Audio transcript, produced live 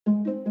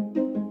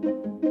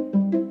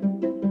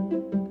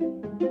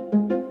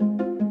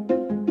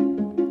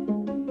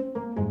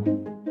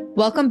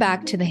Welcome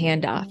back to the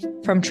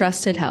Handoff from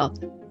Trusted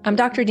Health. I'm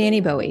Dr.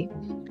 Danny Bowie,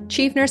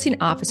 Chief Nursing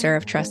Officer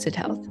of Trusted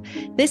Health.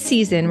 This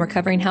season, we're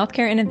covering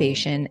healthcare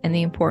innovation and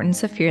the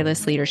importance of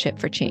fearless leadership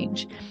for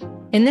change.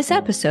 In this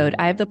episode,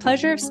 I have the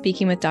pleasure of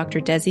speaking with Dr.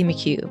 Desi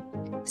McHugh,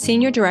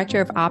 Senior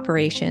Director of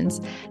Operations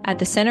at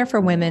the Center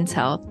for Women's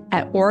Health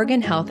at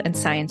Oregon Health and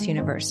Science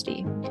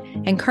University,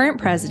 and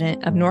current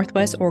President of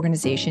Northwest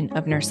Organization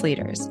of Nurse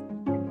Leaders.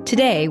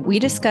 Today, we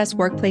discuss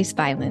workplace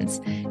violence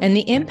and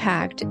the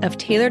impact of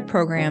tailored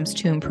programs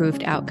to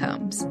improved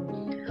outcomes.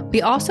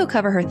 We also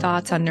cover her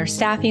thoughts on nurse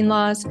staffing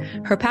laws,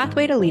 her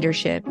pathway to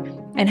leadership,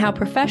 and how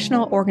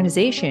professional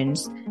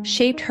organizations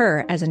shaped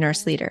her as a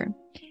nurse leader.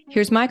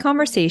 Here's my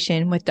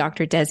conversation with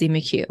Dr. Desi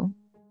McHugh.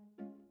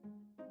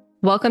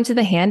 Welcome to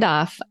the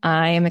Handoff.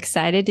 I am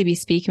excited to be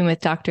speaking with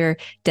Dr.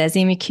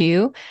 Desi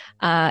McHugh.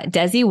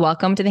 Desi,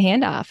 welcome to the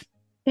Handoff.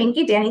 Thank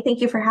you, Danny.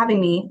 Thank you for having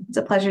me. It's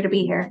a pleasure to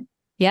be here.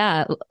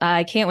 Yeah,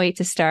 I can't wait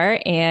to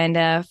start.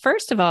 And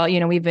first of all,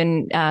 we've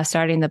been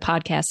starting the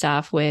podcast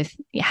off with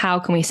how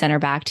can we center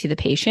back to the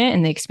patient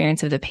and the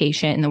experience of the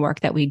patient and the work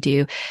that we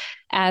do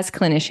as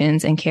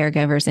clinicians and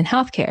caregivers in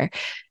healthcare.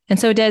 And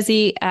so,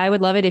 Desi, I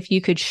would love it if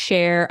you could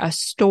share a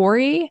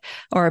story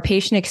or a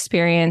patient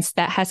experience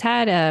that has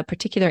had a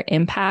particular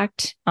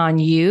impact on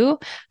you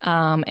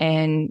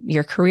and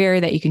your career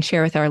that you can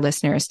share with our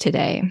listeners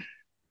today.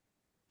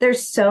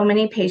 There's so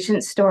many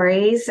patient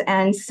stories.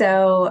 And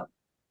so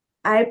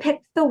I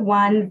picked the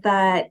one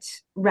that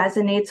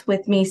resonates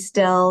with me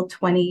still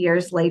 20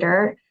 years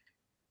later,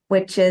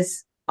 which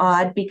is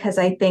odd because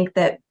I think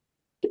that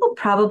people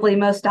probably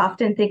most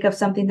often think of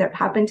something that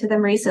happened to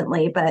them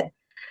recently. But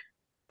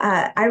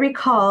I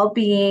recall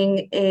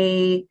being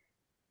a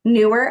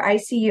newer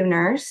ICU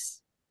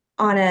nurse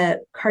on a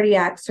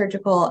cardiac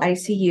surgical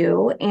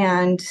ICU,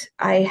 and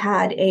I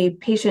had a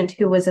patient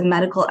who was a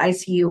medical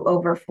ICU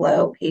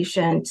overflow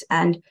patient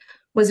and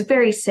was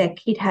very sick.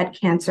 He'd had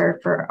cancer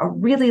for a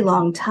really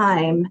long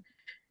time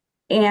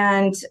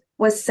and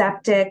was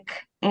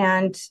septic.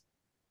 And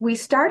we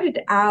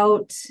started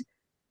out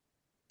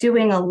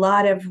doing a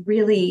lot of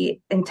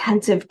really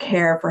intensive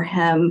care for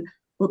him,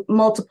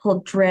 multiple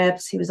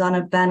drips. He was on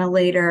a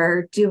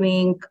ventilator,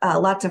 doing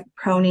lots of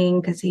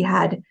proning because he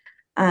had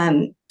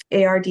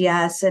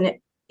ARDS. And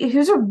he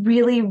was a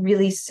really,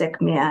 really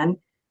sick man.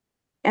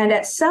 And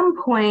at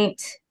some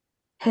point,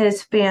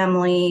 his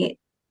family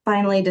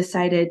finally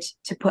decided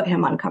to put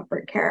him on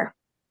comfort care.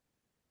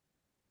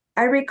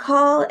 I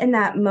recall in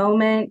that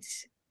moment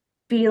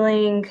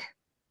feeling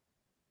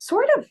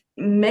sort of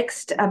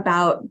mixed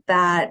about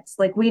that.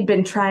 Like we'd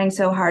been trying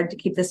so hard to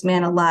keep this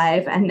man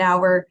alive, and now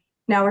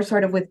we're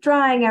sort of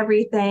withdrawing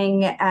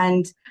everything.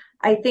 And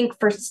I think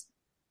for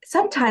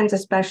sometimes,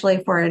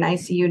 especially for an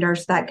ICU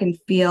nurse, that can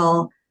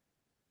feel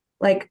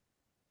like,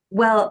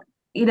 well,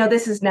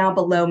 this is now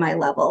below my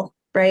level.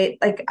 Right?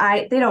 Like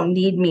they don't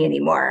need me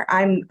anymore.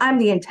 I'm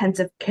the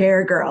intensive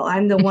care girl.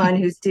 I'm the one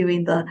who's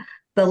doing the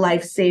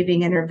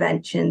life-saving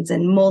interventions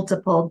and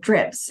multiple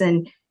drips.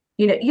 And,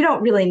 you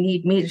don't really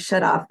need me to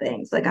shut off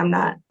things. Like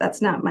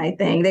that's not my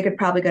thing. They could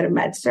probably go to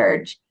med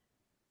surg.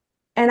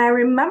 And I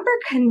remember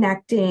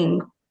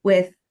connecting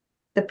with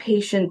the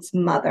patient's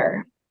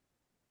mother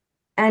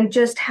and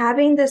just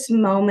having this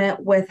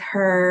moment with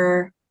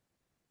her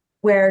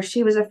where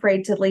she was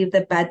afraid to leave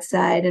the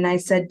bedside. And I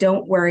said,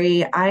 don't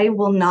worry, I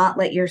will not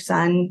let your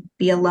son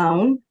be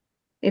alone.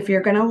 If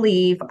you're going to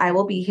leave, I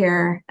will be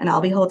here and I'll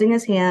be holding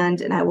his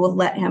hand and I will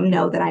let him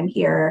know that I'm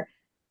here.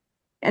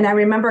 And I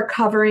remember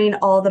covering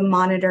all the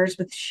monitors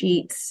with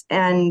sheets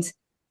and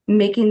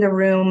making the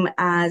room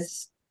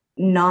as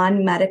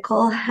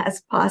non-medical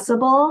as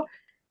possible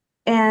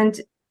and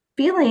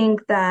feeling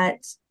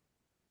that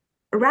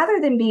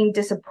rather than being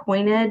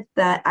disappointed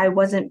that I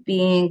wasn't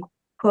being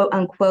quote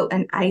unquote,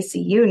 an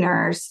ICU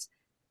nurse,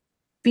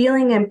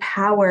 feeling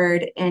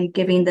empowered and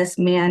giving this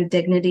man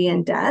dignity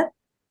in death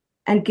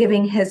and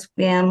giving his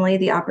family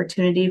the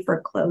opportunity for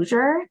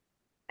closure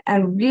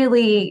and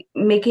really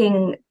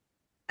making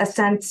a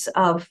sense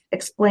of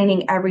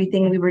explaining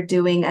everything we were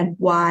doing and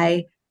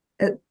why,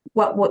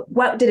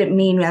 what did it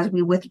mean as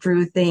we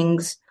withdrew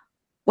things?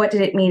 What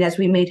did it mean as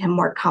we made him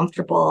more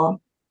comfortable?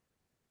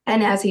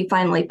 And as he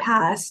finally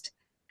passed.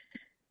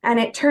 And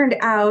it turned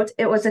out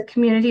it was a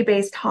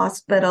community-based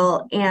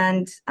hospital.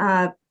 And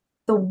the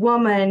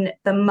woman,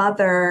 the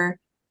mother,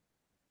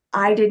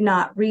 I did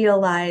not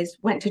realize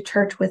went to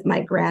church with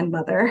my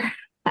grandmother.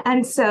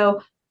 And so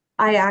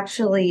I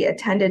actually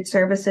attended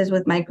services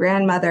with my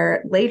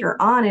grandmother later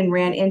on and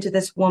ran into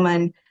this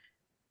woman.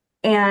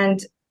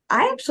 And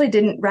I actually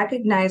didn't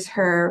recognize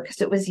her because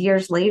it was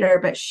years later,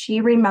 but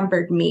she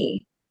remembered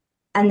me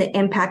and the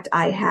impact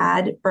I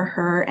had for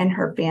her and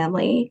her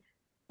family.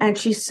 And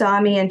she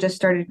saw me and just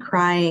started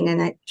crying.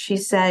 And she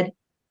said,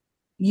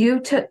 you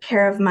took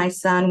care of my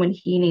son when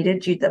he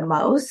needed you the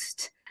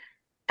most.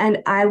 And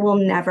I will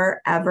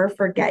never, ever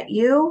forget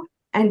you.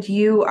 And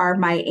you are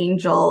my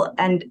angel.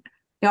 And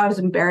I was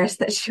embarrassed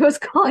that she was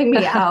calling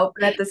me out.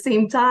 But at the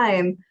same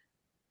time,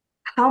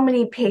 how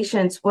many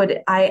patients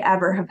would I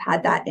ever have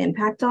had that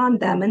impact on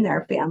them and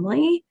their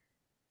family?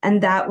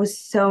 And that was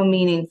so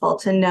meaningful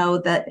to know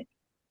that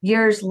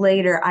years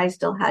later, I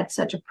still had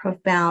such a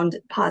profound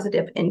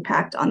positive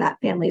impact on that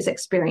family's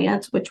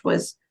experience, which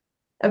was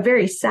a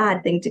very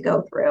sad thing to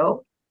go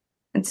through.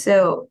 And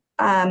so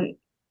I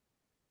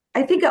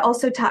think it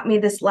also taught me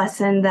this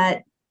lesson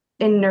that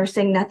in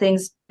nursing,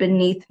 nothing's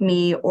beneath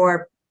me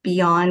or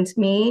beyond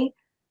me,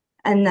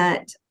 and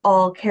that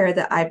all care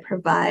that I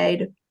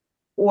provide,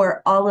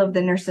 or all of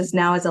the nurses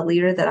now as a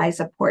leader that I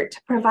support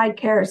to provide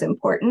care, is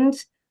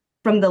important,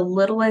 from the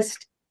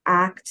littlest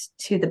act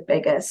to the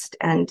biggest.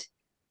 And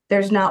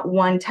there's not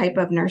one type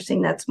of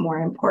nursing that's more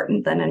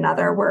important than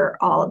another. We're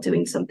all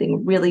doing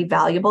something really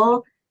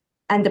valuable.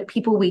 And the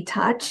people we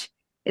touch,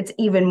 it's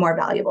even more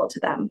valuable to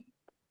them.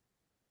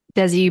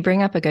 Desi, you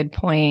bring up a good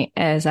point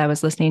as I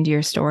was listening to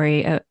your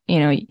story.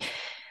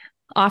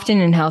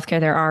 Often in healthcare,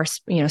 there are,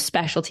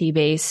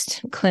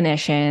 specialty-based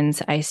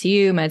clinicians,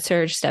 ICU,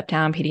 med-surg,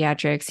 step-down,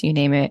 pediatrics, you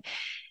name it.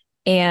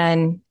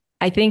 And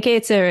I think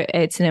it's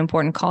an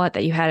important call out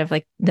that you had of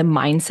like the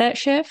mindset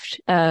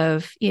shift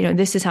of,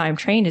 this is how I'm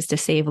trained, is to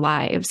save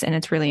lives. And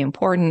it's really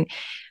important.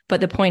 But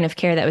the point of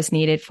care that was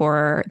needed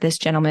for this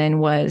gentleman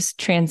was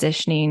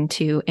transitioning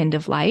to end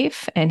of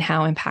life, and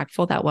how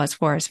impactful that was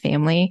for his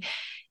family,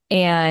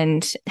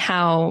 and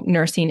how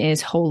nursing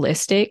is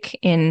holistic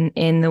in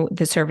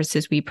the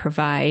services we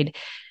provide.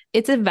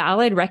 It's a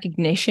valid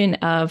recognition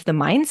of the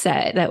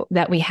mindset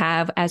that we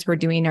have as we're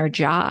doing our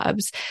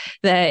jobs,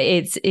 that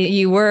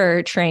you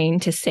were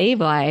trained to save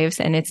lives,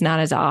 and it's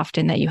not as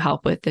often that you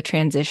help with the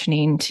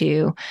transitioning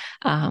to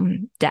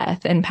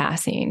death and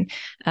passing.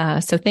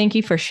 So thank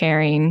you for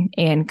sharing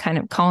and kind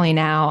of calling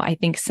out, I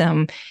think,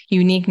 some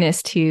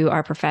uniqueness to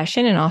our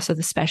profession, and also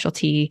the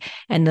specialty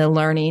and the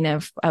learning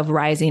of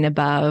rising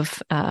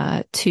above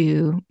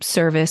to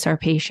service our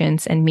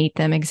patients and meet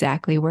them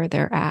exactly where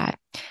they're at.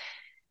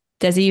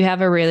 Desi, you have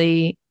a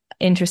really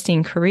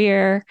interesting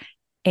career,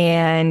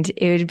 and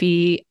it would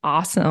be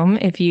awesome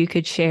if you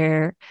could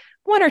share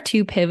one or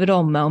two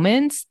pivotal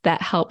moments that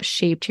helped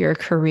shape your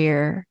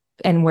career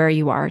and where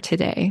you are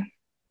today.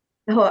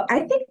 Oh,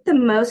 I think the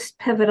most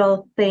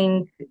pivotal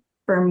thing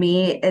for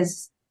me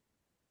is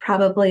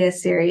probably a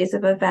series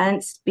of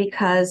events,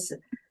 because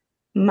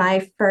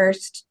my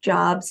first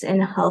jobs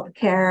in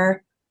healthcare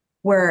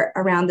were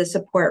around the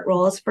support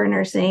roles for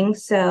nursing.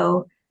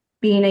 So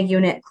being a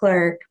unit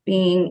clerk,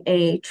 being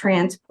a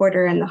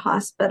transporter in the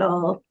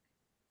hospital,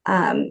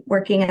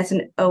 working as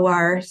an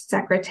OR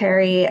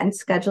secretary and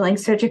scheduling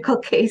surgical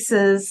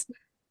cases,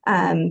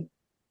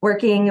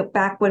 working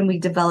back when we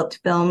developed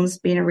films,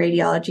 being a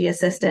radiology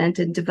assistant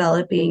and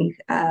developing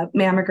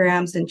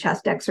mammograms and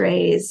chest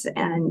x-rays,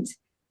 and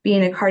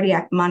being a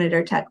cardiac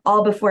monitor tech,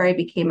 all before I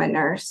became a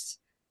nurse.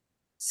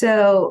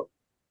 So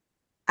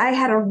I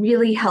had a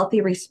really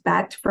healthy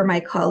respect for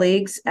my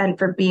colleagues and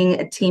for being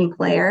a team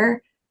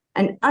player,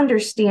 and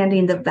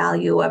understanding the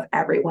value of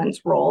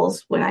everyone's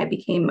roles when I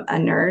became a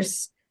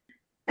nurse.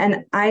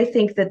 And I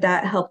think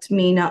that helped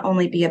me not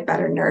only be a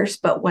better nurse,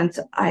 but once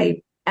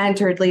I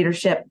entered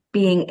leadership,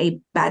 being a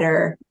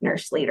better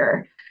nurse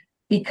leader,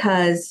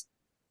 because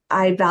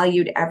I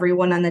valued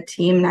everyone on the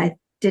team, and I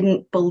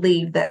didn't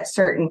believe that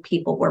certain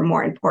people were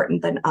more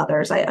important than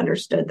others. I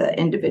understood the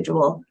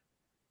individual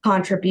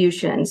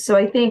contributions. So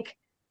I think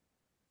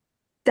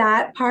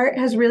that part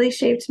has really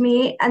shaped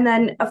me. And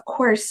then, of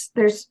course,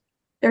 there's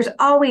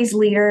always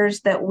leaders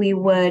that we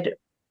would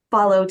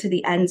follow to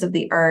the ends of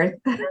the earth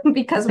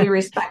because we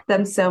respect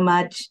them so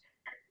much.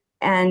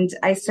 And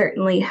I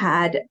certainly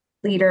had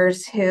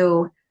leaders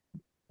who,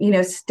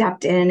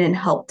 stepped in and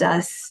helped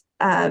us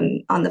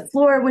on the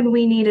floor when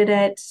we needed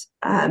it.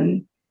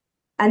 And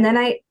then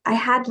I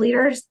had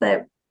leaders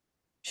that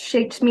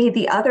shaped me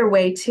the other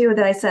way too,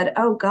 that I said,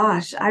 oh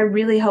gosh, I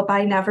really hope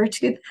I never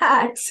do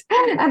that.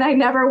 And I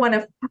never want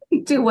to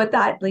do what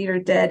that leader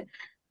did.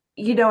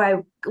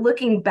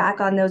 Looking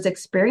back on those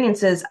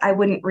experiences, I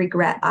wouldn't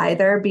regret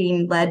either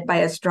being led by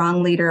a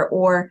strong leader,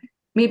 or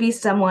maybe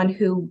someone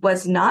who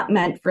was not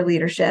meant for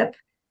leadership.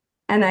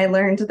 And I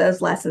learned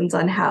those lessons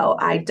on how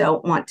I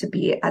don't want to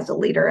be as a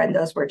leader. And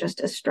those were just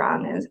as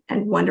strong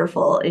and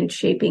wonderful in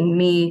shaping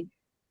me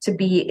to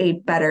be a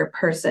better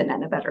person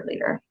and a better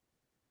leader.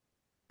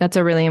 That's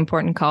a really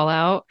important call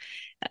out,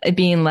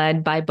 being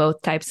led by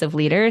both types of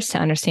leaders, to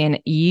understand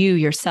you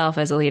yourself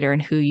as a leader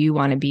and who you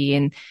want to be,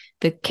 and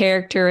the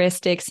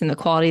characteristics and the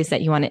qualities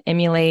that you want to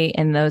emulate,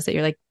 and those that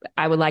you're like,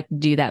 I would like to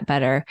do that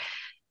better.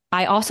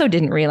 I also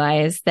didn't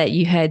realize that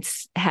you had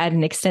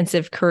an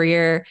extensive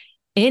career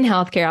in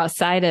healthcare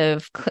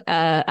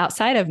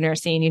outside of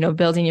nursing,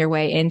 building your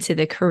way into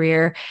the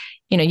career.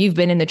 You've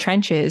been in the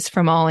trenches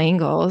from all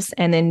angles,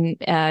 and then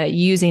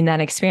using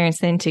that experience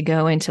then to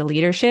go into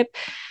leadership,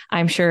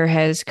 I'm sure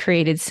has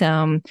created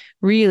some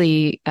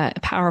really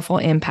powerful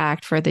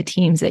impact for the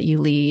teams that you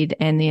lead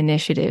and the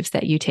initiatives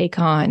that you take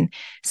on.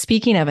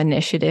 Speaking of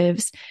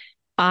initiatives,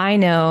 I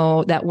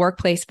know that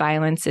workplace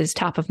violence is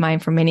top of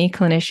mind for many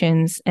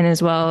clinicians, and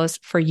as well as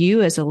for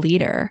you as a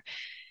leader.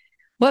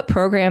 What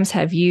programs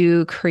have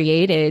you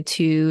created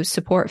to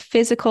support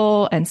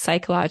physical and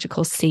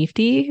psychological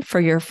safety for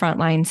your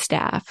frontline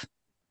staff?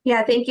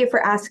 Yeah, thank you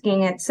for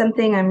asking. It's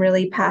something I'm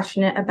really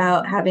passionate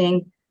about,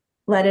 having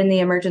led in the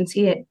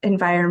emergency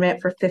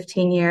environment for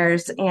 15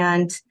 years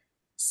and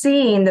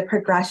seeing the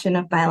progression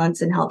of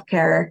violence in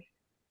healthcare,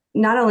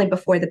 not only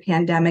before the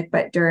pandemic,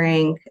 but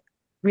during,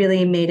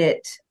 really made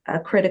it a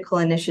critical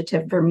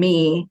initiative for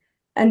me.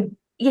 And,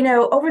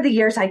 over the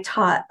years, I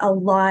taught a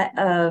lot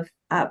of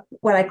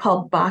what I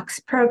call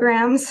box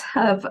programs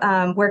of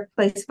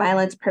workplace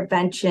violence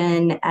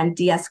prevention and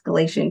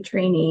de-escalation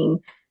training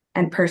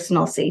and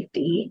personal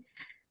safety.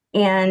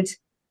 And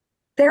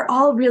they're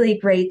all really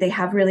great. They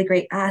have really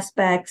great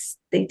aspects.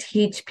 They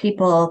teach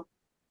people,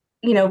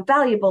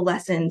 valuable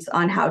lessons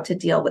on how to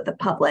deal with the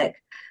public.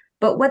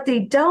 But what they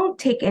don't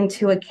take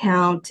into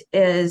account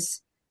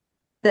is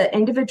the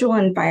individual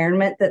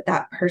environment that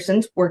that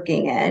person's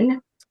working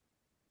in,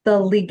 the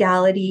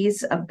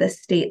legalities of the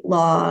state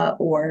law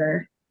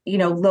or,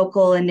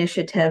 local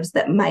initiatives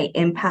that might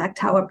impact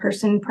how a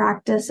person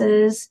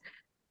practices,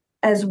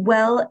 as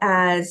well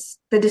as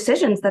the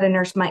decisions that a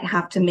nurse might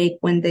have to make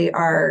when they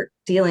are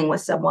dealing with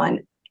someone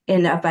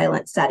in a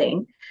violent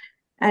setting.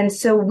 And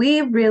so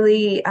we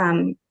really,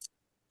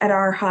 at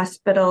our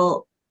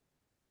hospital,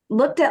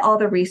 looked at all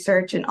the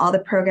research and all the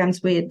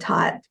programs we had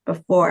taught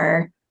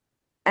before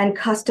and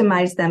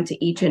customized them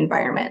to each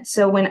environment.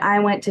 So when I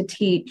went to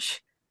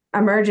teach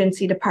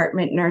emergency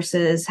department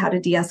nurses how to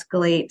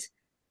de-escalate,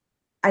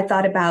 I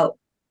thought about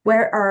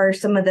where are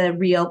some of the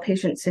real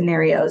patient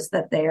scenarios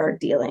that they are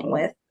dealing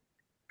with?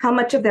 How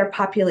much of their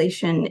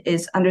population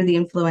is under the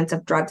influence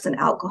of drugs and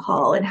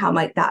alcohol, and how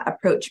might that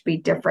approach be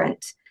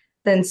different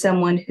than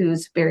someone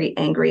who's very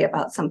angry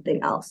about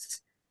something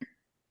else?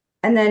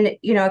 And then,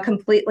 a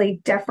completely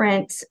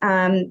different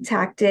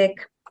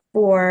tactic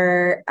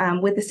for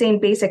with the same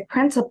basic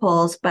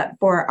principles, but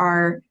for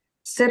our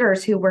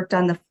sitters who worked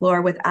on the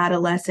floor with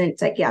adolescent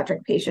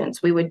psychiatric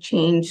patients, we would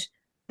change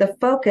the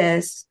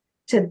focus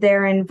to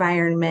their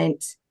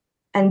environment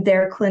and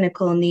their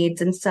clinical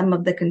needs and some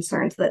of the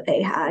concerns that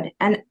they had.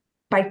 And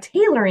by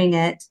tailoring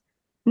it,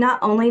 not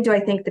only do I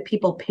think the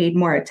people paid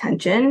more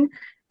attention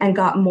and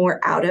got more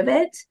out of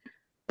it,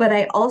 but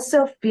I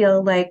also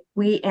feel like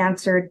we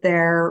answered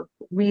their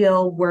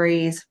real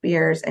worries,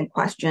 fears, and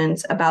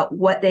questions about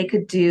what they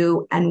could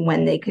do and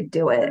when they could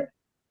do it.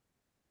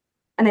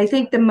 And I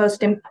think the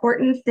most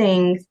important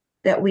thing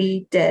that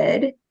we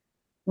did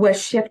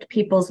was shift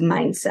people's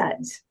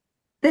mindsets.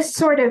 This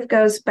sort of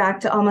goes back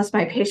to almost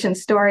my patient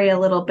story a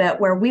little bit,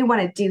 where we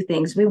want to do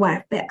things, we want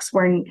to fix.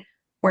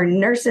 We're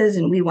nurses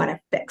and we want to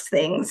fix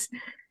things.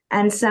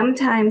 And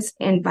sometimes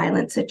in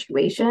violent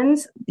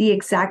situations, the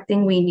exact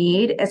thing we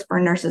need is for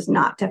nurses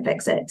not to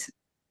fix it.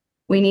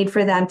 We need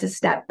for them to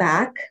step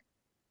back,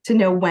 to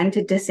know when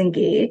to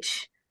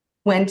disengage,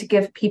 when to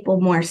give people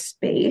more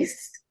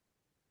space,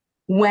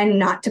 when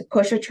not to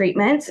push a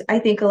treatment. I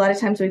think a lot of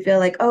times we feel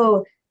like,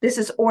 oh, this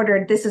is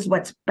ordered, this is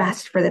what's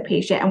best for the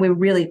patient, and we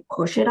really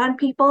push it on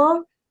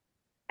people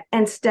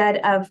instead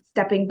of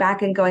stepping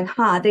back and going,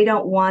 they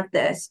don't want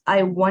this.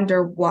 I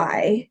wonder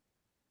why.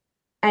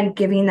 And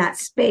giving that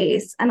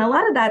space. And a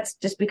lot of that's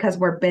just because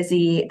we're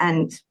busy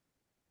and,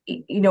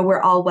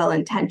 we're all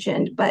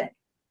well-intentioned, but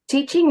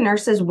teaching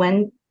nurses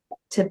when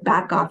to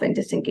back off and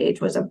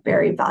disengage was a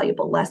very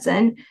valuable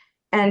lesson.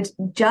 And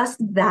just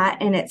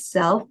that in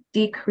itself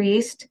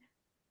decreased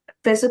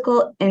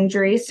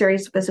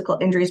serious physical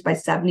injuries by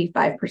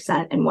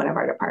 75% in one of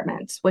our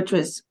departments, which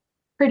was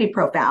pretty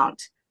profound.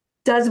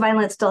 Does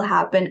violence still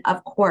happen?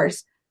 Of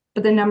course,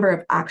 but the number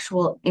of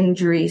actual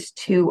injuries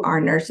to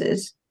our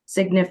nurses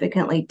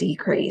significantly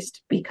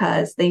decreased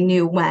because they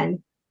knew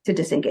when to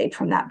disengage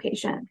from that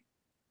patient.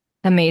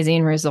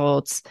 Amazing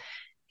results.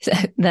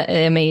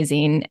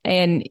 Amazing.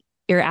 And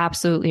you're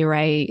absolutely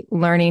right.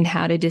 Learning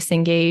how to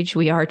disengage.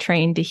 We are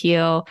trained to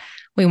heal.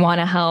 We want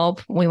to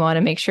help. We want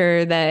to make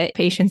sure that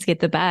patients get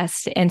the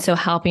best. And so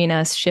helping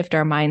us shift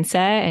our mindset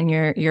and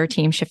your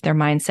team shift their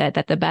mindset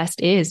that the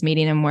best is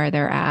meeting them where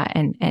they're at.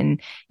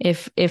 And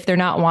if they're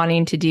not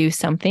wanting to do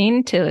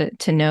something, to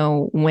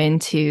know when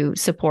to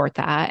support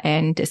that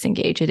and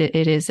disengage.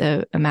 It is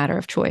a matter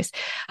of choice.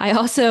 I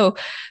also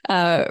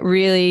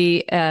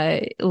really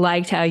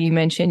liked how you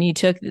mentioned you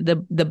took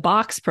the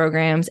box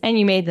programs and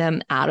you made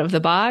them out of the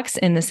box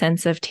in the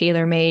sense of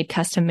tailor-made,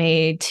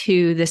 custom-made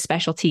to the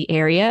specialty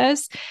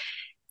areas.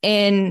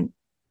 And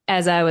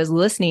as I was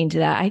listening to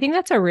that, I think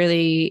that's a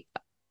really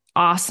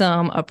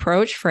awesome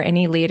approach for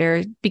any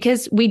leader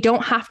because we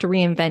don't have to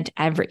reinvent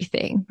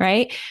everything,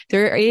 right?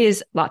 There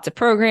is lots of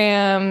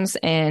programs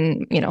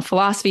and,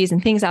 philosophies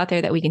and things out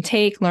there that we can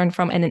take, learn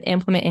from, and then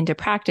implement into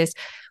practice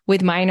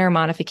with minor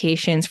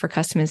modifications for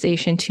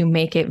customization to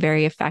make it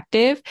very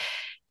effective.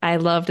 I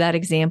loved that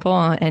example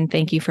and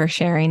thank you for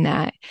sharing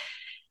that.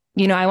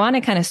 I want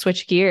to kind of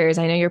switch gears.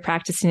 I know you're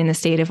practicing in the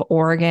state of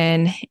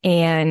Oregon,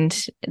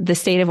 and the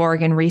state of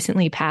Oregon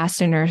recently passed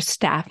a nurse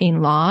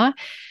staffing law.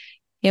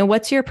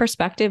 What's your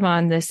perspective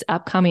on this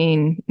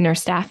upcoming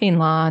nurse staffing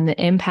law and the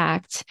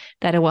impact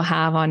that it will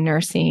have on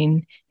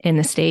nursing in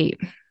the state?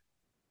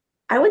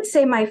 I would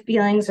say my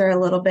feelings are a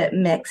little bit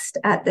mixed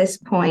at this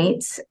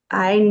point.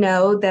 I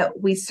know that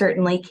we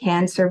certainly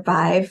can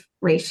survive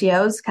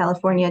ratios.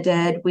 California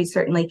did. We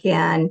certainly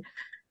can.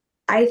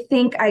 I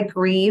think I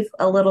grieve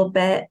a little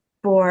bit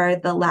for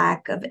the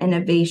lack of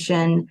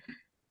innovation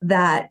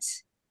that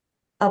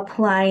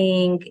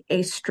applying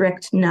a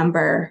strict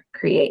number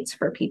creates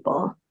for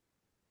people.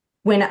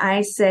 When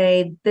I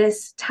say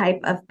this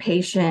type of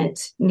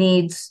patient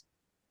needs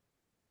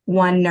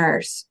one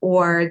nurse,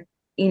 or,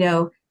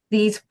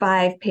 these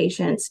 5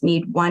 patients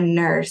need one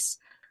nurse,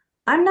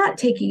 I'm not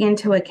taking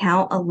into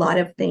account a lot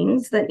of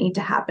things that need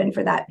to happen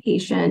for that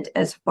patient,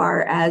 as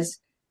far as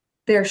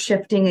their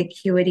shifting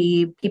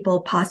acuity,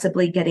 people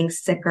possibly getting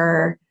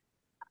sicker,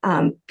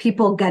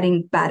 people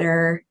getting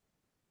better,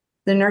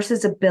 the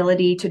nurse's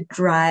ability to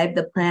drive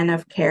the plan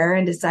of care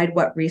and decide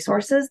what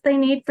resources they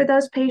need for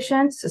those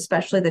patients,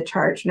 especially the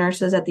charge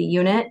nurses at the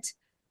unit.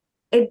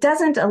 It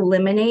doesn't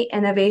eliminate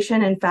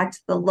innovation. In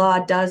fact, the law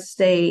does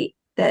say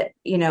that,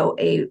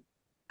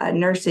 a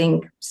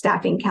nursing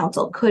staffing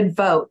council could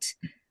vote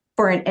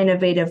for an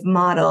innovative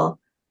model.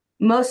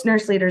 Most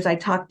nurse leaders I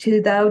talk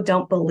to, though,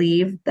 don't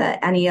believe that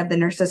any of the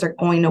nurses are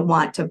going to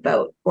want to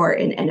vote for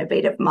an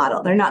innovative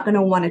model. They're not going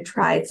to want to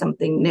try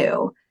something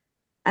new.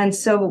 And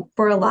so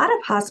for a lot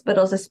of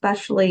hospitals,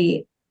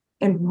 especially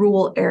in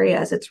rural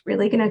areas, it's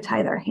really going to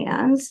tie their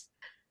hands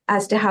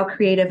as to how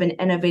creative and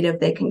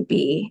innovative they can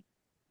be.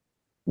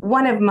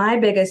 One of my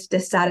biggest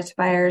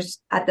dissatisfiers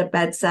at the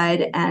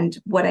bedside, and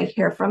what I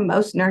hear from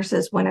most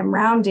nurses when I'm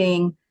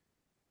rounding,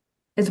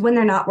 is when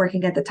they're not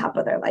working at the top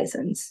of their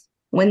license,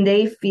 when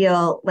they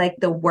feel like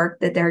the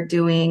work that they're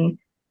doing,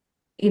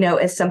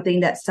 is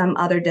something that some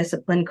other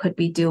discipline could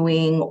be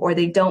doing, or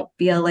they don't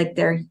feel like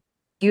they're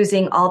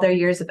using all their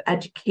years of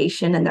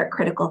education and their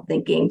critical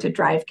thinking to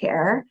drive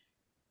care.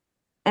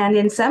 And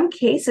in some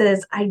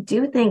cases, I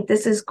do think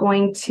this is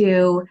going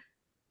to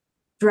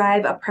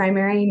drive a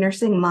primary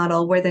nursing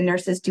model where the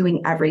nurse is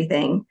doing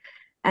everything.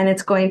 And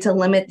it's going to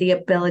limit the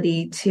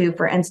ability to,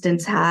 for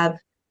instance, have,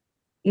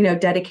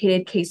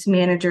 dedicated case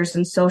managers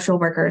and social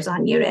workers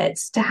on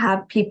units, to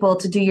have people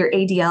to do your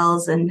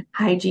ADLs and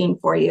hygiene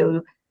for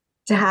you,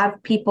 to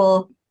have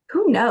people,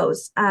 who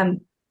knows,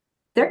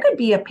 there could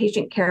be a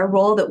patient care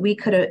role that we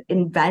could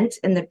invent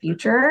in the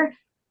future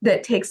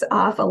that takes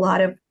off a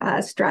lot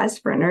of stress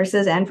for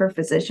nurses and for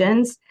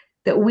physicians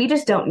that we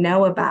just don't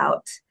know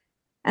about.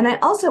 And I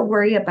also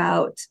worry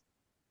about,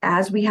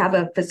 as we have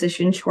a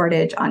physician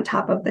shortage on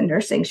top of the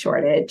nursing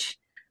shortage,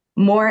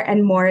 more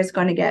and more is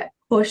going to get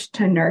pushed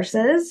to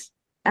nurses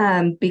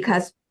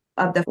because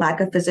of the lack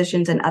of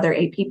physicians and other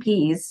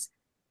APPs.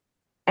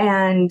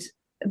 And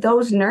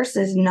those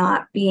nurses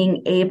not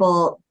being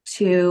able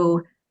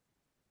to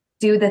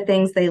do the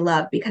things they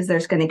love because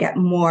there's going to get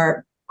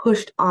more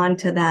pushed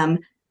onto them.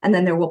 And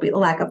then there will be a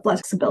lack of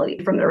flexibility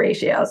from the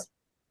ratios.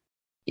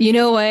 You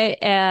know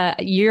what?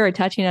 You're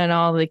touching on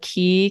all the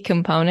key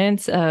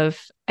components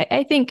of,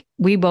 I think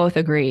we both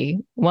agree,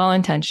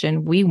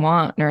 well-intentioned. We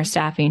want nurse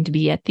staffing to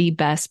be at the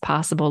best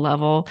possible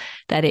level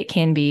that it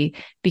can be,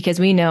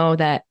 because we know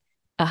that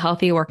a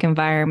healthy work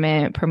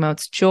environment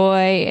promotes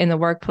joy in the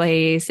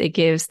workplace. It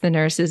gives the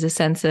nurses a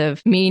sense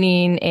of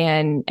meaning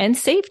and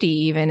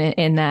safety even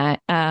in that.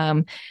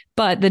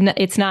 But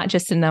it's not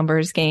just a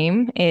numbers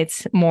game.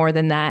 It's more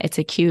than that. It's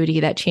acuity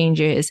that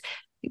changes,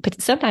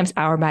 but sometimes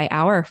hour by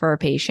hour for a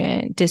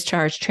patient,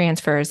 discharge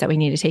transfers that we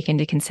need to take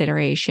into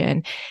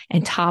consideration,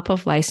 and top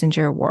of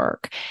licensure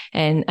work.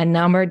 And a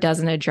number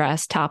doesn't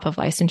address top of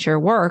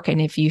licensure work.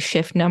 And if you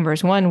shift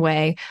numbers one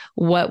way,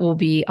 what will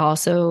be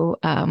also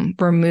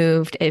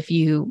removed if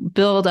you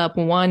build up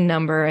one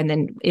number, and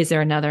then is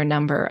there another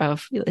number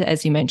of,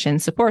 as you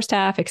mentioned, support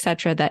staff, et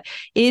cetera, that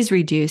is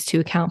reduced to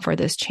account for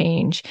this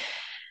change?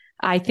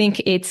 I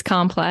think it's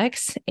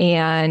complex,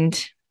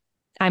 and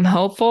I'm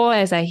hopeful,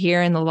 as I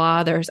hear in the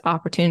law, there's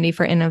opportunity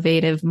for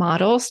innovative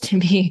models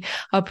to be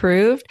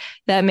approved,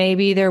 that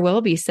maybe there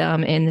will be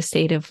some in the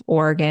state of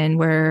Oregon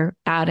where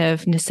out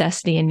of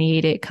necessity and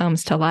need, it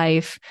comes to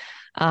life.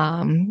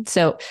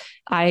 So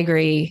I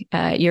agree.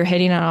 You're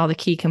hitting on all the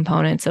key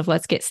components of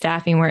let's get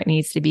staffing where it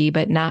needs to be,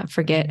 but not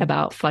forget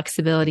about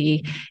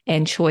flexibility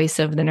and choice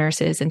of the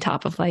nurses and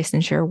top of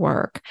licensure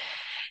work.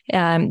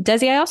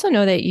 Desi, I also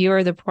know that you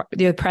are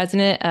the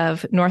president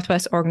of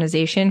Northwest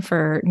Organization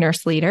for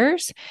Nurse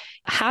Leaders.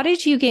 How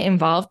did you get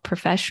involved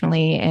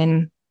professionally,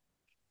 and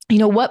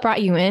what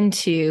brought you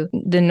into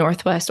the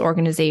Northwest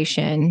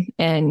organization,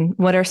 and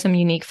what are some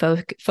unique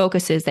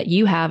focuses that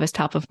you have as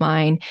top of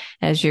mind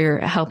as you're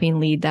helping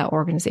lead that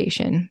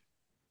organization?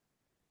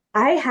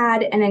 I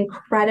had an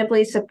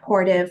incredibly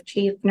supportive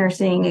chief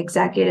nursing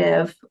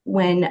executive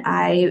when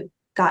I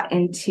got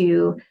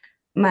into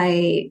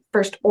my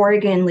first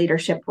Oregon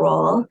leadership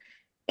role.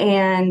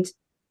 And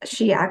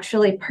she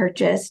actually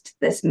purchased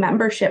this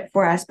membership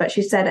for us, but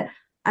she said,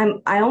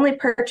 I only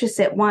purchase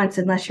it once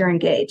unless you're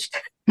engaged.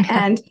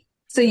 And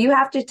so you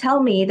have to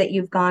tell me that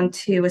you've gone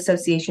to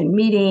association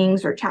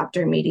meetings or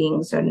chapter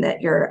meetings and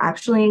that you're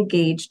actually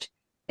engaged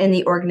in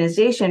the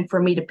organization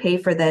for me to pay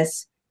for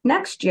this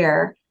next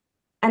year.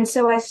 And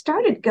so I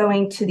started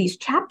going to these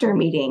chapter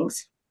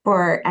meetings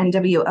for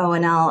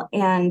NWONL,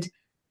 and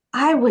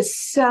I was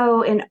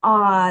so in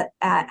awe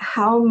at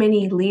how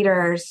many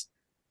leaders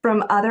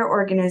from other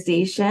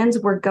organizations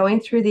were going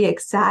through the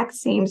exact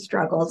same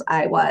struggles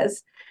I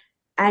was.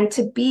 And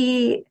to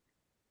be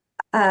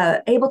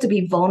able to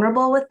be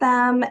vulnerable with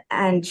them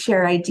and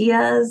share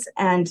ideas,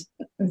 and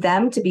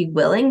them to be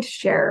willing to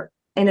share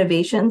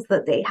innovations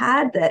that they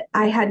had that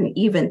I hadn't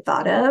even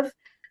thought of,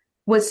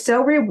 was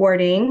so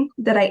rewarding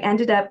that I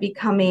ended up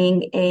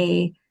becoming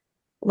a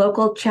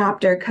local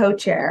chapter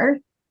co-chair,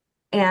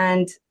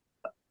 and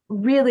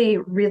really,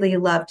 really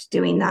loved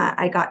doing that.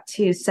 I got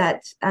to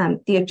set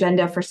the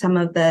agenda for some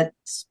of the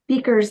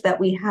speakers that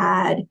we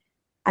had.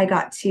 I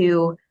got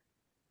to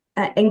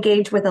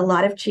engage with a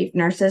lot of chief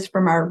nurses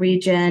from our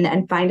region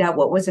and find out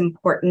what was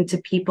important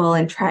to people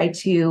and try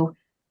to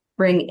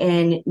bring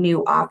in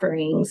new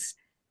offerings.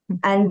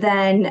 And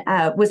then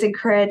was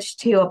encouraged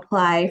to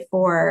apply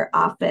for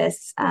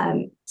office,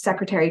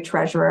 secretary,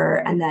 treasurer,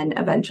 and then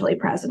eventually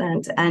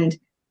president. And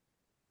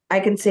I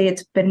can say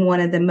it's been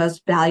one of the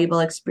most valuable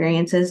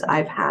experiences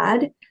I've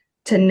had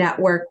to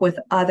network with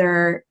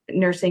other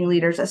nursing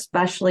leaders,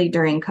 especially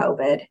during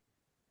COVID,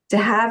 to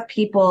have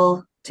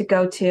people to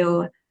go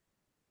to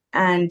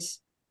and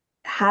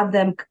have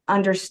them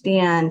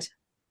understand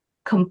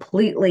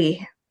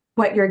completely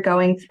what you're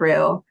going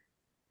through.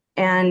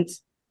 And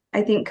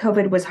I think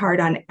COVID was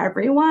hard on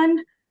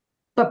everyone,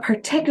 but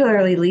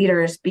particularly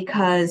leaders,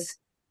 because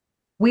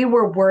we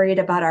were worried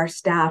about our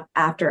staff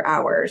after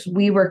hours.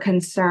 We were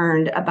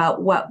concerned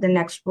about what the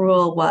next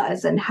rule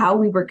was and how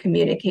we were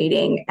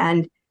communicating,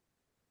 and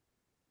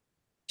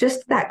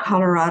just that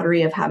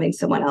camaraderie of having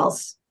someone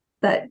else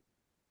that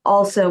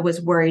also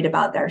was worried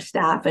about their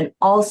staff and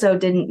also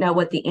didn't know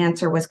what the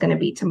answer was going to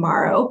be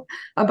tomorrow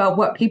about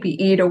what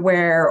PPE to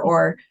wear,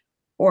 or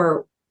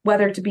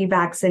whether to be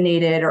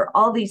vaccinated, or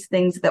all these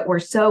things that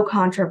were so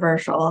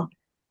controversial.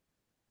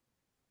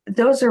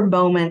 Those are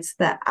moments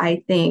that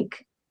I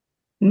think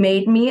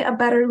made me a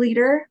better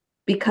leader,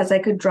 because I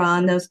could draw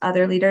on those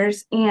other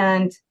leaders,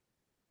 and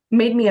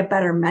made me a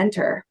better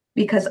mentor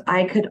because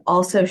I could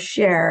also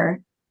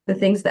share the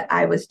things that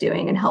I was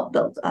doing and help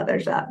build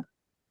others up.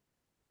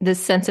 This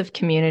sense of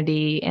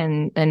community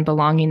and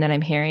belonging that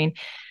I'm hearing.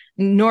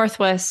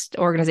 Northwest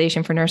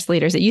Organization for Nurse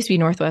Leaders. It used to be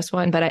Northwest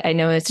One, but I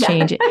know it's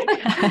changing.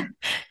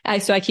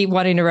 So I keep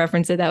wanting to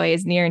reference it that way.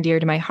 It's near and dear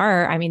to my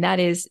heart. I mean,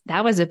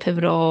 that was a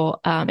pivotal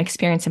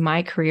experience in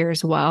my career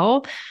as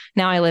well.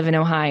 Now I live in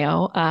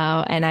Ohio,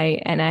 and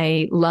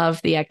I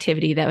love the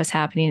activity that was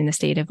happening in the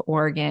state of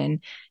Oregon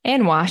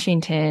and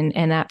Washington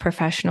and that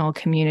professional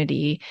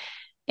community,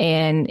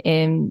 and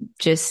am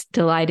just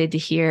delighted to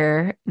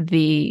hear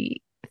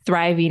the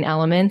thriving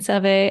elements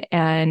of it,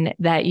 and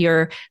that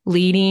you're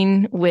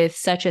leading with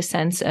such a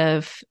sense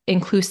of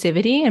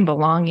inclusivity and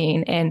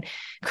belonging and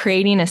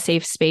creating a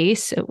safe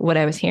space. What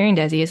I was hearing,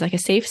 Desi, is like a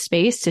safe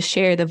space to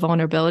share the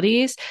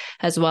vulnerabilities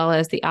as well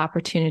as the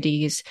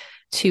opportunities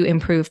to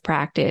improve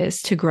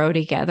practice, to grow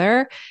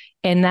together.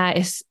 And that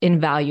is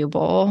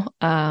invaluable.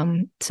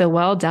 So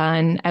well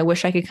done. I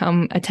wish I could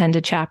come attend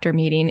a chapter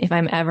meeting. If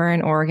I'm ever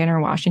in Oregon or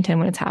Washington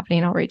when it's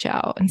happening, I'll reach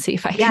out and see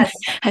if I can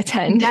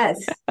attend.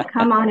 Yes,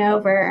 come on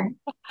over.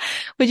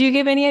 Would you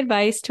give any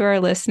advice to our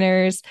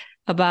listeners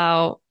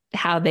about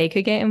how they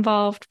could get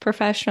involved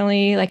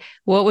professionally? Like,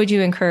 what would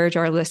you encourage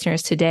our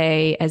listeners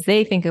today as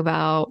they think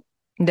about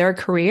their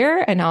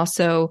career? And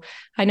also,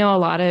 I know a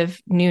lot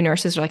of new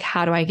nurses are like,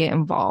 how do I get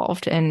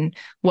involved, and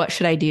what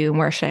should I do, and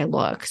where should I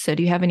look? So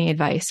do you have any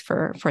advice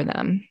for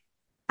them?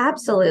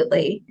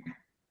 Absolutely.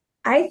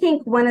 I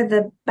think one of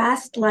the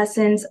best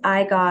lessons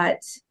I got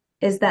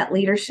is that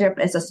leadership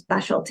is a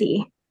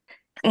specialty.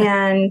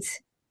 And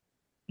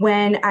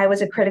when I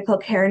was a critical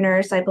care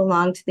nurse, I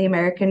belonged to the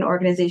American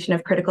Organization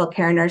of Critical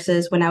Care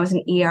Nurses. When I was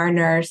an ER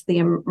nurse, the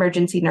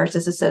Emergency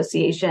Nurses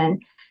Association.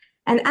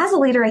 And as a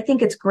leader, I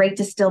think it's great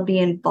to still be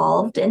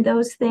involved in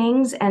those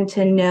things and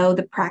to know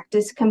the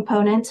practice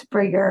components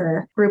for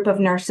your group of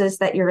nurses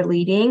that you're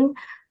leading.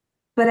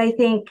 But I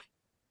think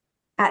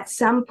at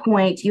some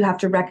point, you have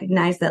to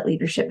recognize that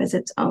leadership is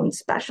its own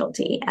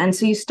specialty. And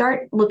so you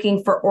start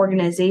looking for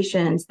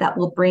organizations that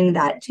will bring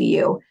that to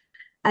you.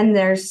 And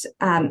there's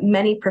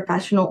many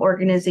professional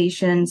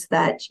organizations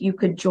that you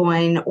could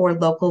join, or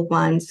local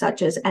ones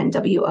such as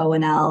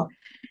NWONL.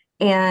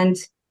 And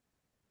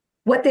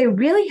what they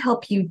really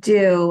help you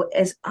do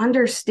is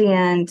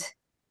understand,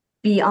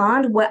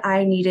 beyond what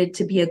I needed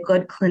to be a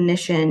good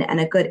clinician and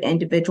a good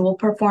individual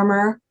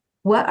performer,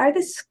 what are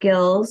the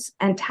skills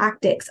and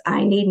tactics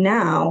I need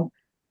now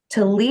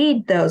to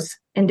lead those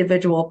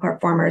individual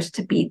performers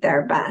to be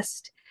their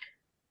best.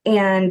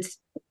 And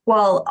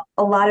while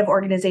a lot of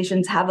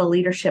organizations have a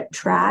leadership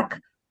track,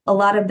 a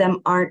lot of them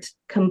aren't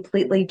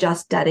completely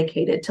just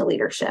dedicated to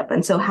leadership.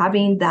 And so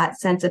having that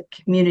sense of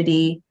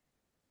community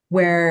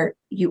where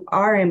you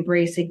are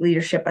embracing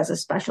leadership as a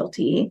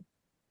specialty,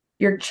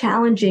 you're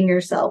challenging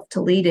yourself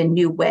to lead in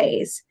new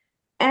ways,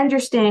 and you're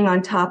staying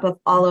on top of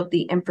all of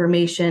the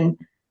information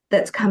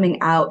that's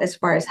coming out as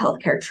far as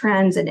healthcare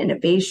trends and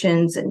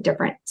innovations and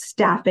different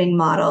staffing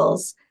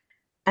models,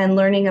 and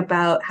learning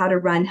about how to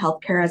run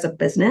healthcare as a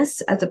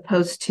business as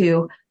opposed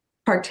to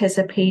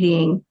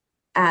participating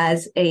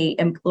as a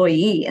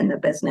employee in the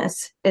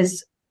business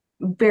is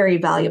very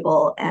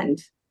valuable.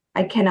 And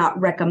I cannot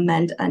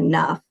recommend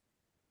enough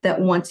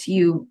that once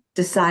you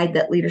decide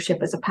that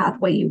leadership is a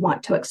pathway you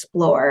want to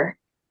explore,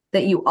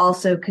 that you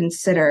also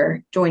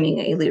consider joining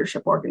a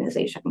leadership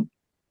organization.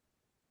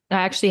 I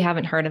actually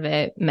haven't heard of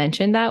it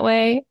mentioned that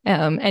way.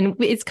 And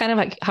it's kind of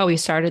like how we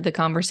started the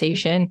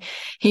conversation.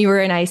 You were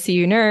an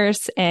ICU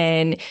nurse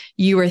and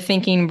you were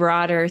thinking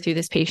broader through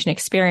this patient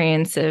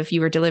experience of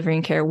you were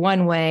delivering care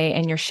one way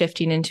and you're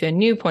shifting into a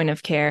new point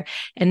of care.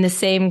 And the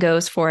same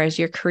goes for as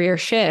your career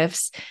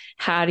shifts.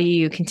 How do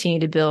you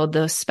continue to build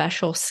those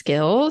special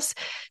skills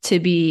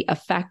to be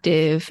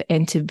effective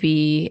and to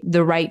be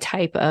the right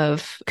type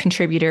of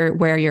contributor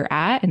where you're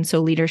at? And so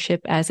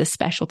leadership as a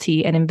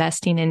specialty and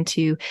investing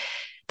into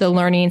the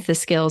learnings, the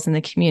skills, and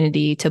the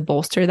community to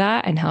bolster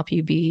that and help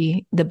you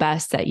be the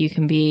best that you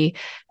can be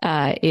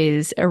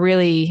is a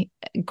really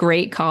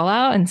great call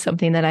out and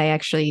something that I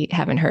actually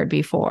haven't heard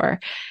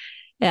before.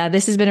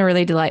 This has been a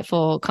really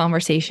delightful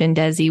conversation,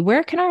 Desi.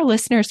 Where can our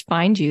listeners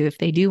find you if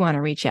they do want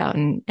to reach out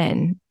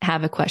and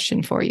have a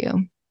question for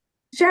you?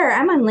 Sure.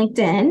 I'm on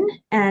LinkedIn,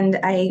 and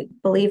I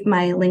believe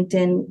my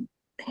LinkedIn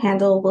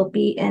handle will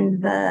be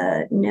in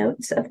the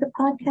notes of the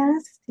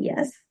podcast.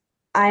 Yes.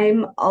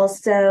 I'm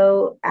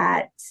also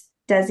at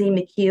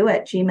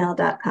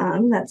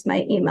desimcq@gmail.com. That's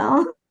my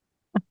email.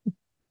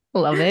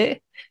 Love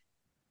it.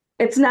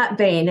 It's not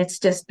vain. It's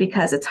just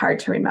because it's hard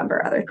to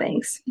remember other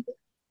things.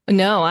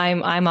 No,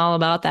 I'm all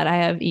about that. I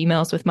have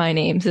emails with my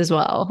names as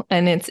well,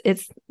 and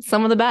it's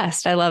some of the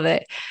best. I love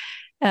it.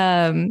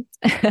 Um,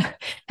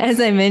 as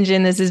I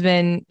mentioned, this has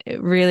been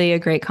really a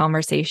great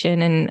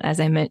conversation, and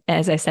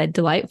as I said,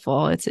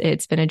 delightful.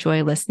 It's been a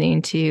joy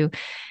listening to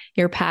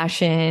your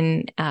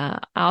passion.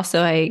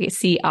 Also, I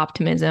see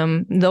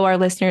optimism, though our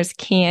listeners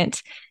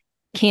can't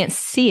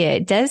see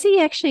it.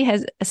 Desi actually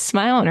has a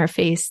smile on her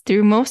face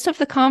through most of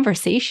the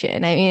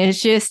conversation. I mean,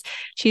 it's just,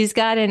 she's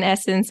got an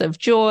essence of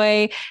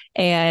joy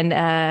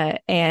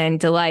and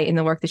delight in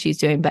the work that she's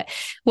doing. But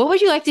what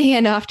would you like to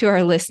hand off to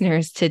our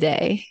listeners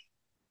today?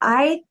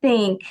 I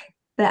think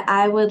that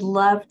I would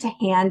love to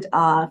hand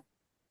off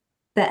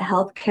that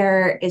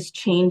healthcare is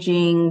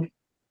changing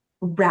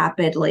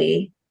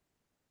rapidly,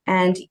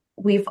 and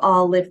we've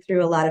all lived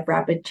through a lot of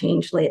rapid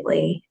change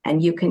lately,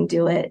 and you can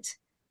do it.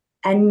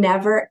 And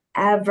never,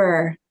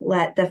 ever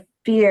let the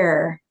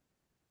fear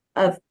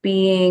of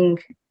being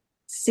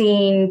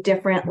seen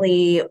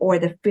differently or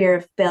the fear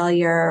of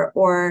failure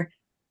or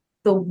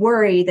the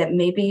worry that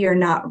maybe you're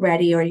not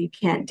ready or you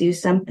can't do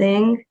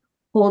something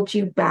hold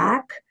you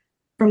back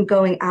from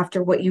going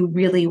after what you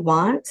really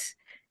want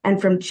and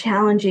from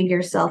challenging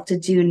yourself to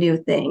do new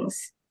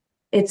things.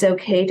 It's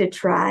okay to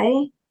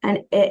try, and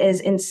it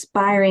is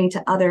inspiring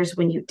to others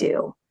when you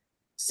do.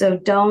 So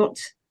don't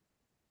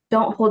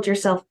hold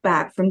yourself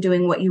back from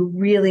doing what you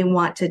really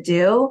want to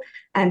do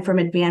and from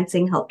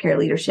advancing healthcare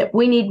leadership.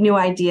 We need new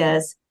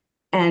ideas,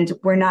 and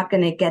we're not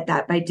going to get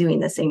that by doing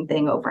the same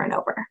thing over and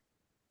over.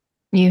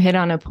 You hit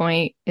on a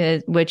point,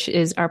 which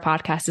is our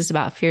podcast is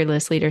about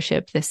fearless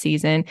leadership this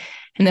season.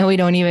 And though we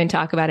don't even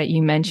talk about it,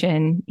 you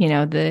mentioned,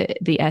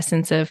 the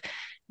essence of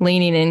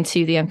leaning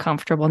into the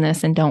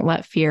uncomfortableness and don't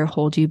let fear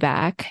hold you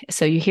back.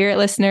 So you hear it,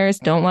 listeners,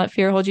 don't let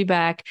fear hold you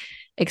back.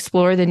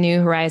 Explore the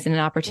new horizon and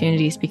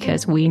opportunities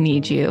because we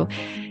need you.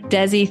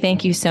 Desi,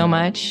 thank you so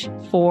much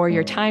for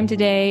your time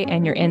today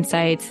and your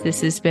insights.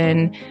 This has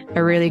been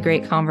a really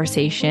great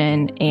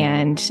conversation,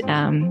 and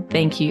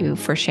thank you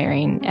for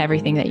sharing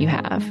everything that you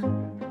have.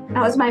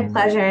 That was my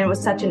pleasure, and it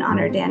was such an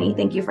honor, Danny.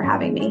 Thank you for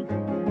having me.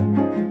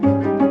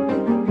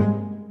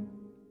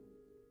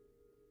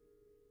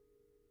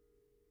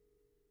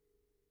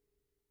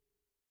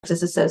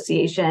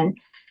 Association.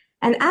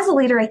 And as a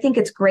leader, I think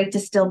it's great to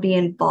still be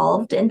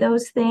involved in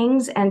those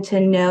things and to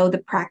know the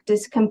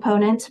practice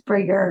components for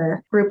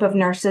your group of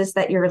nurses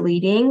that you're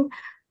leading.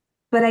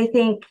 But I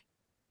think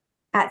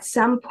at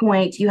some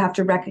point, you have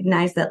to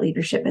recognize that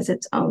leadership is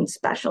its own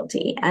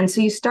specialty. And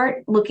so you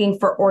start looking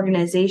for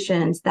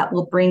organizations that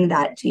will bring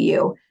that to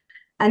you.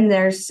 And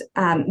there's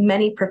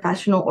many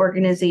professional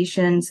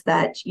organizations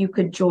that you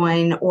could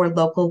join or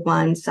local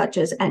ones such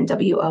as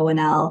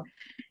NWONL.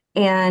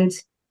 And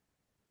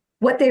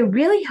what they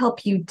really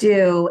help you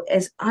do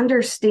is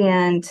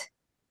understand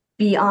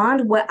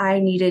beyond what I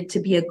needed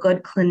to be a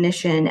good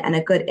clinician and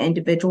a good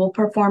individual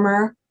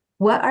performer,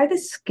 what are the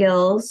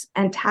skills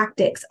and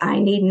tactics I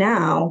need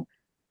now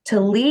to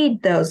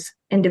lead those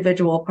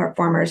individual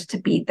performers to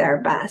be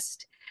their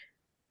best.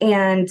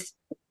 And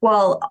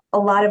while a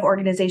lot of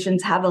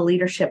organizations have a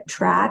leadership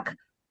track,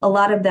 a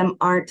lot of them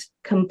aren't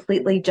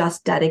completely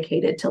just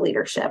dedicated to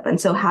leadership.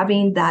 And so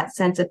having that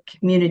sense of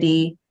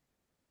community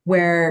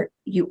where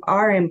you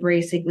are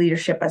embracing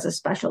leadership as a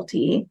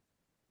specialty,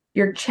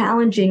 you're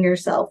challenging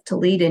yourself to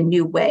lead in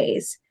new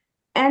ways,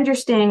 and you're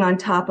staying on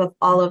top of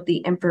all of the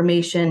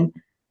information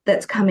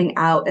that's coming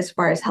out as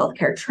far as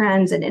healthcare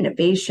trends and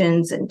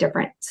innovations and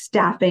different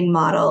staffing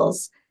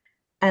models,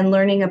 and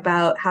learning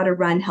about how to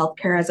run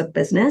healthcare as a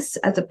business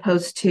as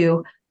opposed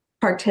to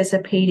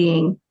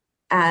participating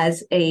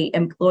as a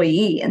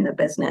employee in the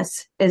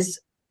business is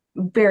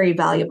very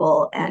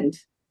valuable. And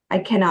I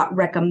cannot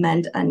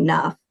recommend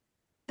enough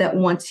that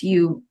once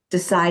you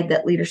decide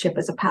that leadership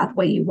is a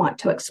pathway you want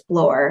to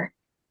explore,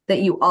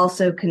 that you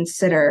also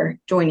consider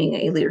joining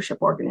a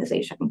leadership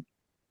organization.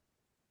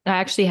 I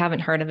actually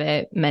haven't heard of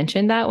it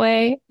mentioned that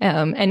way.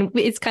 And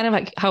it's kind of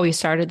like how we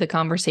started the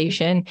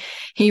conversation.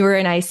 You were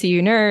an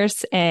ICU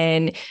nurse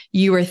and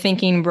you were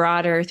thinking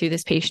broader through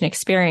this patient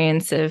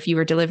experience of you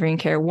were delivering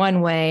care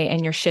one way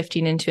and you're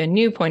shifting into a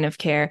new point of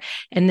care.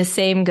 And the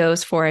same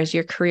goes for as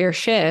your career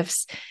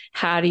shifts.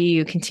 How do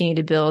you continue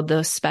to build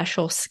those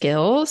special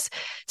skills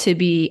to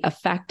be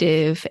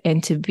effective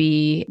and to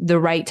be the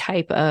right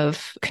type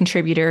of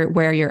contributor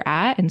where you're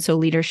at? And so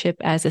leadership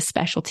as a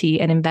specialty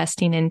and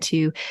investing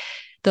into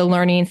the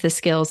learnings, the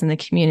skills, and the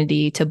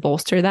community to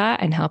bolster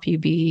that and help you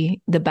be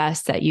the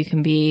best that you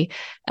can be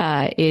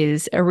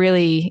is a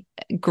really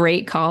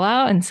great call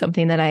out and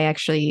something that I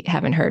actually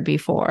haven't heard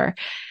before.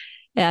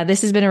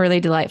 This has been a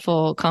really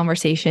delightful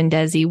conversation,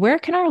 Desi. Where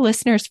can our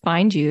listeners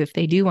find you if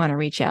they do want to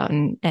reach out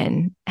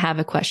and have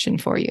a question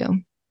for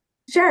you?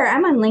 Sure.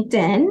 I'm on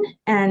LinkedIn,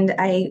 and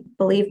I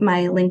believe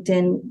my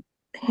LinkedIn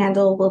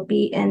handle will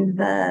be in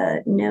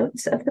the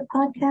notes of the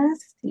podcast.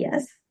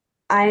 Yes.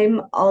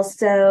 I'm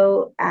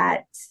also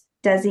at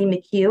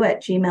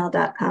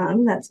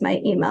desimcque@gmail.com. That's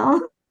my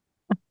email.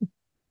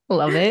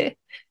 Love it.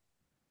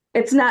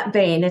 It's not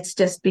vain. It's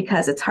just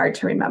because it's hard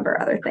to remember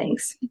other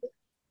things.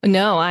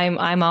 No,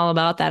 I'm all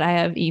about that. I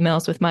have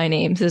emails with my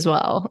names as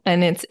well,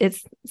 and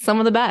it's some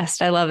of the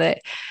best. I love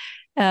it.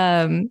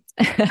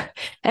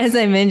 As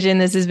I mentioned,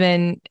 this has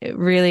been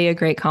really a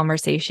great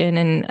conversation,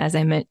 and as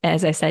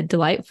I said,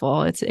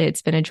 delightful.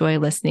 It's been a joy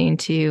listening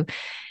to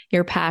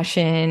your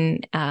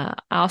passion.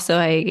 Also,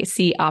 I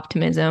see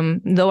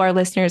optimism, though our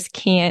listeners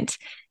can't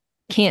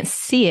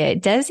see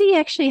it. Desi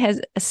actually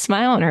has a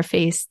smile on her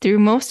face through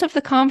most of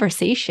the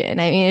conversation.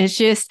 I mean, it's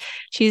just,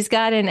 she's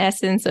got an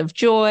essence of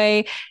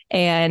joy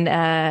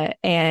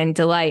and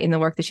delight in the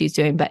work that she's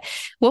doing. But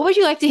what would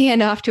you like to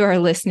hand off to our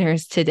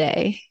listeners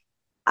today?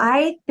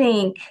 I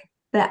think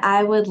that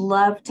I would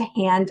love to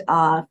hand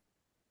off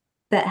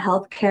that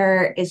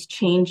healthcare is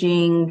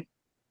changing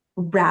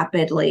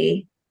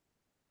rapidly,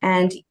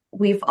 and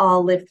we've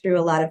all lived through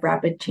a lot of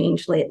rapid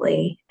change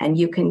lately, and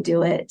you can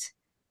do it.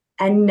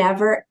 And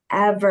never,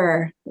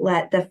 ever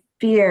let the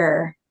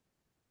fear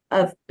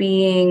of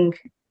being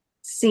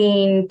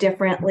seen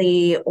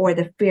differently or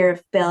the fear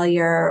of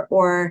failure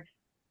or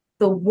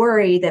the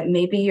worry that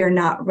maybe you're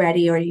not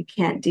ready or you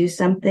can't do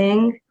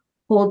something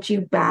hold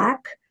you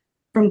back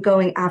from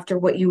going after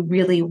what you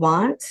really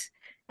want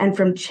and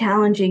from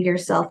challenging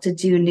yourself to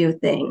do new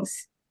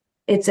things.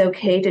 It's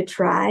okay to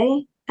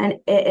try, and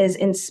it is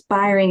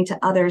inspiring to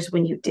others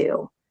when you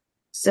do.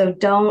 So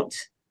don't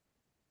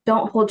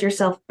hold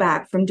yourself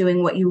back from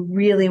doing what you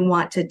really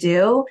want to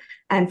do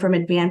and from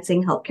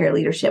advancing healthcare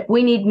leadership.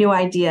 We need new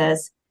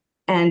ideas,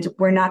 and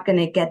we're not going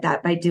to get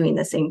that by doing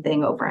the same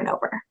thing over and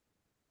over.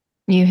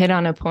 You hit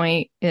on a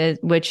point,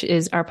 which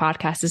is our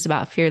podcast is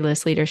about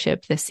fearless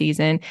leadership this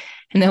season.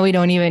 And though we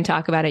don't even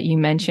talk about it, you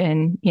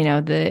mentioned,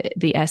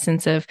 the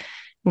essence of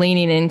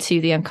leaning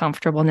into the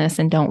uncomfortableness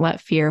and don't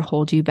let fear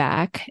hold you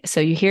back. So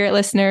you hear it,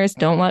 listeners,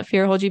 don't let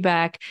fear hold you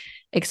back.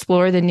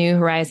 Explore the new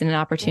horizon and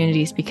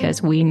opportunities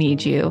because we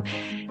need you.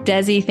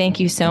 Desi, thank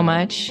you so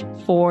much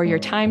for your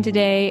time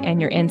today and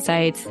your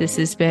insights. This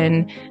has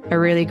been a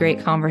really great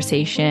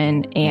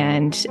conversation,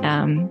 and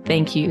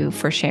thank you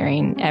for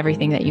sharing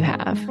everything that you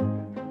have.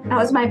 That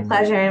was my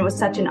pleasure, and it was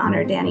such an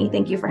honor, Danny.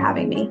 Thank you for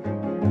having me.